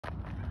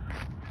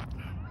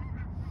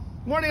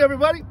Morning,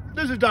 everybody.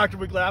 This is Dr.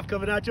 McLaughlin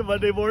coming at you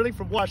Monday morning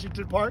from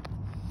Washington Park.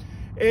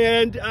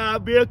 And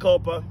Mea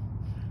Culpa,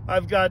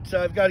 I've got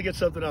to get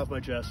something off my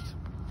chest.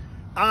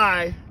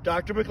 I,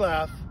 Dr.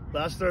 McLaughlin,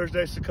 last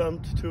Thursday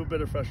succumbed to a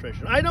bit of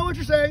frustration. I know what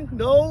you're saying.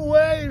 No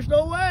way, there's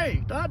no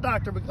way. Not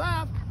Dr.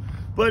 McLaughlin.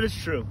 But it's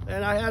true.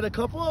 And I had a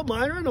couple of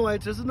minor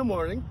annoyances in the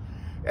morning,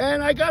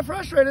 and I got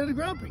frustrated and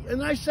grumpy.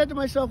 And I said to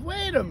myself,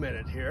 wait a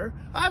minute here.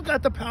 I've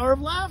got the power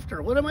of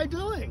laughter. What am I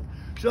doing?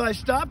 So I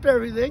stopped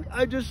everything.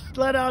 I just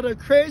let out a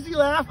crazy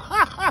laugh,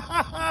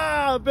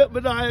 a bit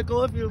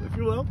maniacal, if you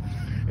will.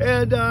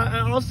 And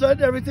all of a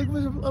sudden, everything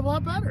was a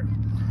lot better.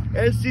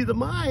 And see, the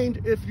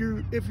mind, if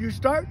you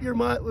start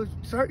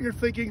your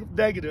thinking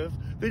negative,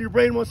 then your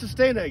brain wants to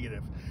stay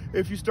negative.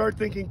 If you start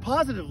thinking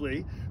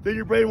positively, then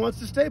your brain wants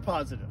to stay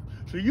positive.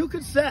 So you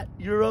can set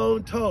your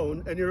own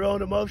tone and your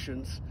own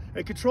emotions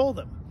and control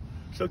them.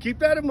 So keep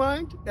that in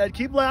mind and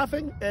keep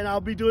laughing. And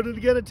I'll be doing it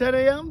again at 10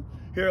 a.m.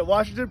 here at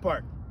Washington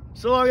Park.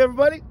 So long,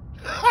 everybody.